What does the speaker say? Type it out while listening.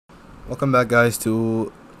Welcome back, guys,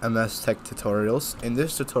 to MS Tech Tutorials. In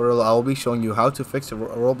this tutorial I will be showing you how to fix a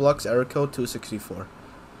Roblox error code 264.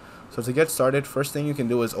 So to get started, first thing you can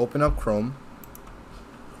do is open up Chrome.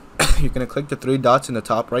 You're going to click the three dots in the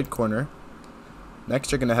top right corner.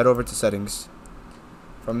 Next you're going to head over to settings.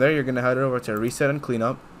 From there you're going to head over to reset and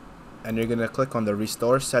cleanup, and you're going to click on the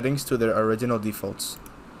restore settings to their original defaults.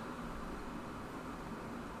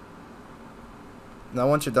 Now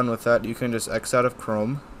once you're done with that, you can just X out of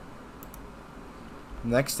Chrome.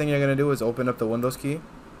 Next thing you're going to do is open up the Windows key.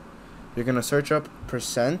 You're going to search up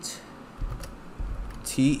 %TEMP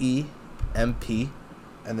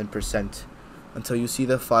and then % until you see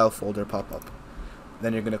the file folder pop up.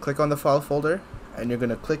 Then you're going to click on the file folder and you're going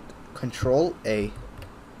to click Control A.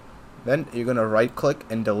 Then you're going to right click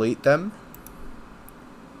and delete them.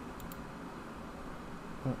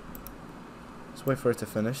 Let's wait for it to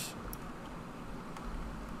finish.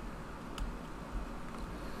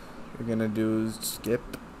 You're gonna do skip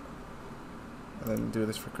and then do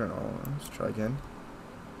this for kernel. Let's try again.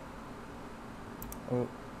 Oh,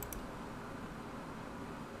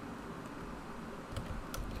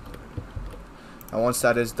 and once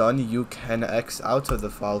that is done, you can X out of the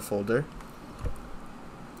file folder,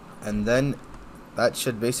 and then that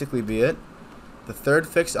should basically be it. The third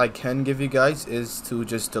fix I can give you guys is to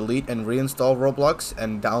just delete and reinstall Roblox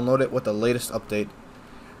and download it with the latest update.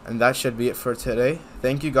 And that should be it for today.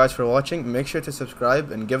 Thank you guys for watching. Make sure to subscribe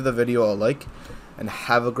and give the video a like, and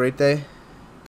have a great day.